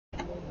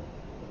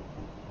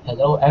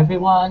Hello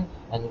everyone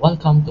and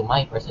welcome to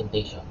my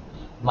presentation.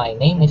 My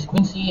name is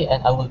Quincy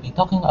and I will be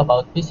talking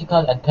about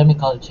physical and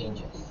chemical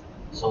changes.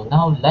 So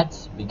now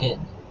let's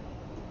begin.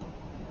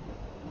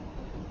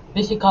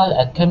 Physical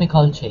and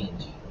chemical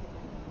change.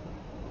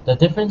 The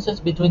differences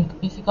between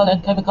physical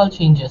and chemical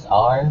changes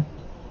are: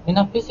 in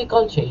a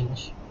physical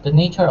change, the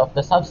nature of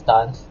the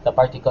substance, the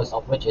particles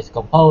of which is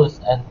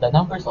composed, and the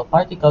numbers of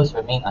particles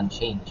remain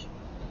unchanged.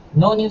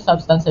 No new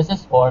substances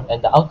is formed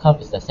and the outcome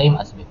is the same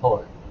as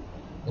before.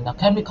 In a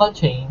chemical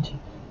change,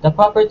 the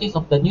properties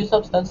of the new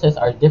substances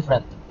are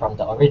different from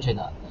the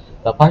original.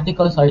 The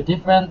particles are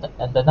different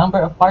and the number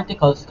of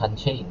particles can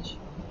change.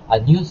 A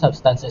new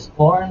substance is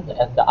formed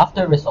and the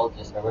after result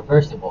is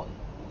irreversible.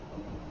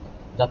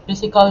 The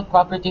physical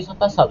properties of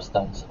a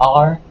substance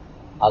are: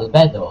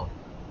 albedo,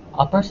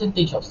 a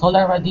percentage of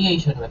solar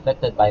radiation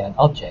reflected by an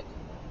object;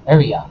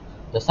 area,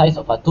 the size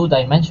of a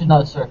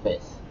two-dimensional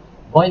surface;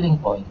 boiling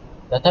point,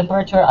 the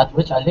temperature at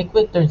which a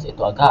liquid turns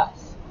into a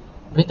gas;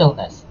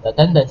 brittleness, the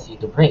tendency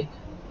to break;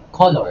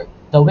 color,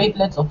 the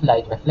wavelengths of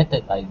light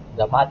reflected by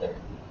the matter;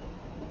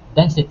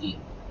 density,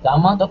 the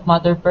amount of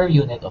matter per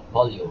unit of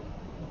volume;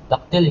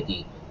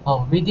 ductility,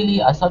 how readily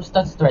a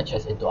substance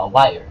stretches into a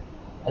wire;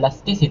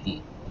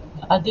 elasticity,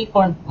 a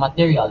deformed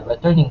material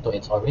returning to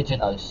its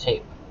original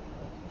shape;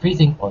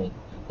 freezing point,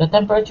 the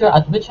temperature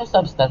at which a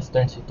substance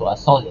turns into a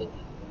solid;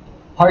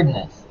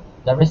 hardness,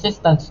 the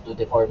resistance to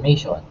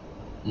deformation;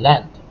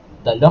 length,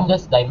 the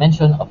longest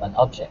dimension of an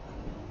object;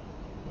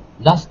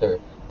 luster,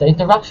 the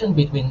interaction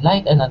between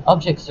light and an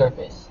object's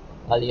surface;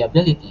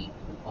 malleability,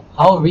 of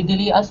how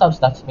readily a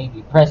substance may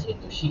be pressed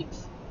into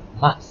sheets;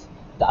 mass,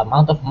 the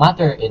amount of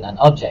matter in an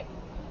object;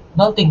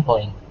 melting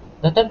point,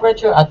 the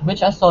temperature at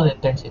which a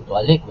solid turns into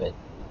a liquid;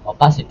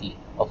 opacity,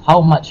 of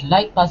how much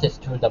light passes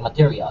through the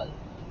material;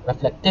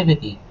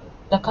 reflectivity,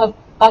 the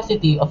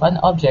capacity of an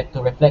object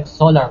to reflect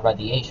solar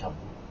radiation;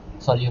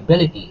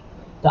 solubility,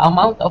 the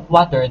amount of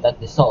water that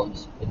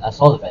dissolves in a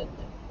solvent;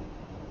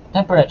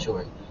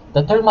 temperature,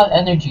 the thermal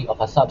energy of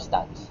a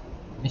substance;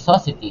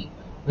 viscosity,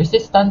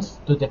 resistance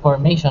to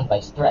deformation by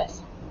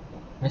stress;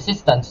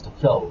 resistance to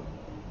flow;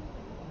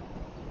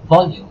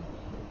 volume,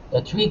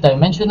 the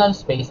three-dimensional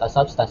space a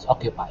substance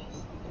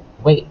occupies;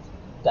 weight,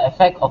 the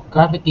effect of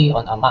gravity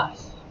on a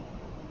mass.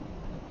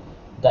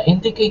 The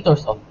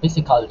indicators of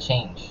physical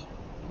change.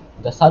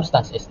 The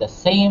substance is the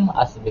same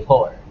as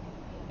before.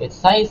 Its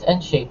size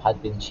and shape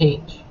had been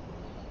changed.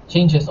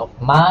 Changes of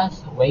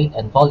mass, weight,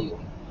 and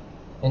volume.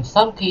 In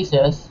some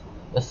cases,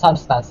 the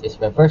substance is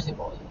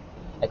reversible.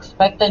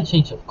 Expected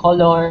change of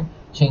color,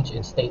 change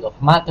in state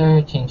of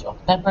matter, change of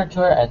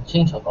temperature, and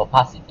change of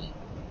opacity.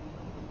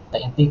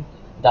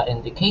 The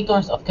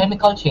indicators of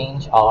chemical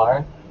change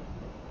are: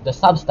 the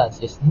substance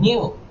is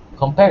new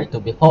compared to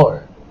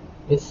before.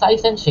 Its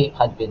size and shape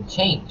had been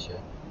changed.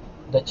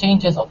 The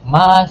changes of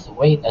mass,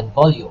 weight, and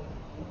volume.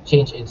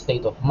 Change in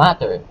state of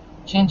matter.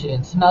 Change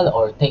in smell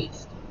or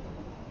taste.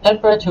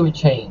 Temperature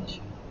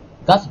change.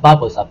 Gas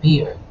bubbles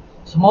appear.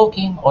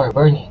 Smoking or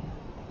burning.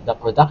 The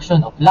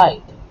production of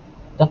light.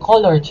 The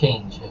color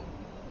change.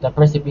 The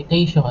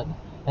precipitation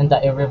and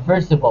the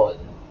irreversible.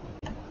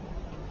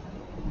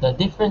 The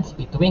difference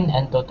between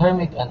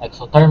endothermic and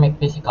exothermic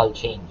physical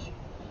change.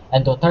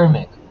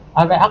 Endothermic,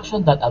 a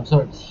reaction that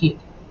absorbs heat,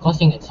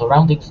 causing its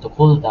surroundings to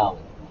cool down.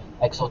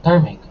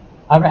 Exothermic,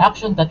 a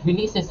reaction that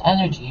releases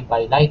energy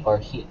by light or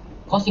heat,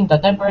 causing the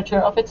temperature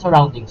of its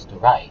surroundings to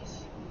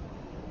rise.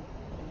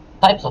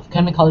 Types of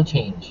chemical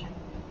change.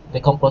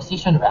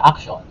 Decomposition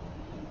reaction.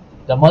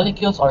 The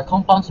molecules or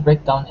compounds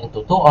break down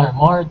into two or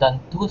more than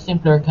two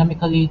simpler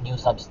chemically new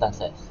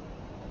substances.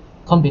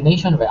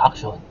 Combination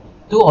reaction.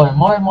 Two or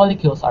more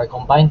molecules are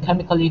combined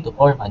chemically to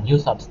form a new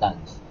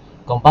substance.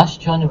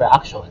 Combustion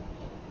reaction.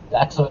 The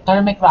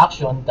exothermic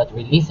reaction that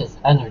releases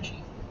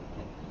energy.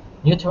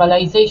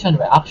 Neutralization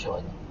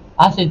reaction.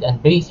 Acid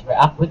and base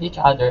react with each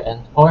other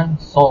and form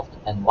salt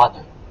and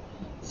water.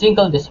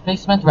 Single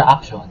displacement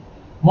reaction.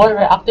 More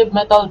reactive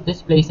metal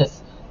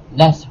displaces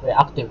less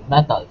reactive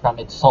metal from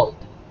its salt.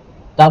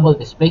 Double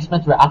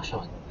displacement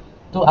reaction.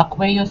 Two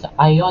aqueous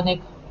ionic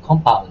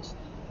compounds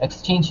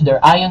exchange their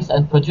ions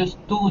and produce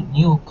two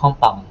new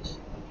compounds.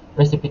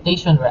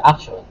 Precipitation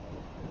reaction.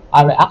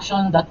 A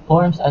reaction that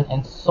forms an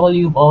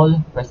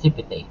insoluble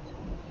precipitate.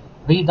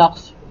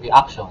 Redox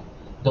reaction.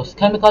 Those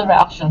chemical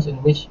reactions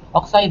in which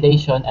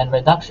oxidation and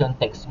reduction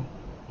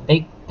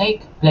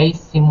take place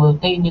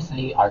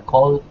simultaneously are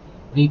called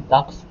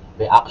redox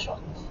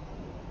reactions.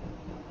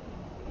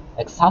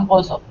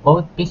 Examples of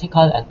both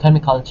physical and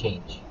chemical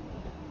change.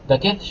 The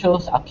GIF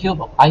shows a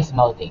cube of ice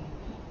melting.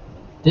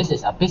 This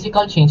is a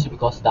physical change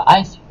because the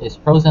ice is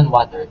frozen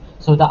water,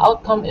 so the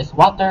outcome is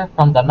water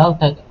from the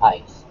melted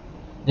ice.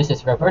 This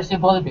is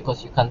reversible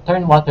because you can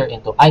turn water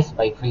into ice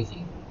by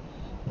freezing.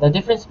 The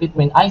difference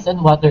between ice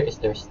and water is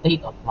their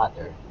state of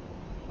matter.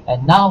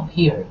 And now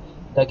here,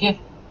 the GIF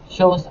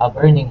shows a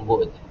burning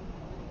wood.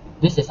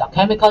 This is a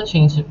chemical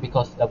change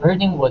because the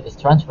burning wood is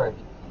transformed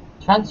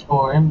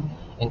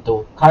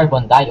into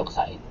carbon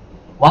dioxide,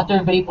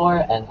 water vapor,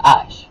 and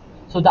ash.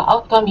 So the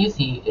outcome you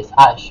see is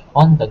ash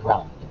on the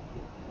ground.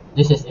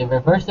 This is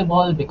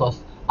irreversible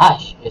because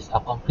ash is a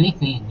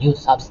completely new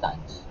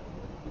substance.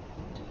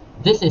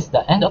 This is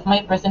the end of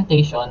my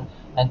presentation,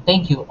 and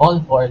thank you all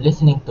for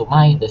listening to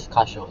my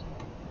discussion.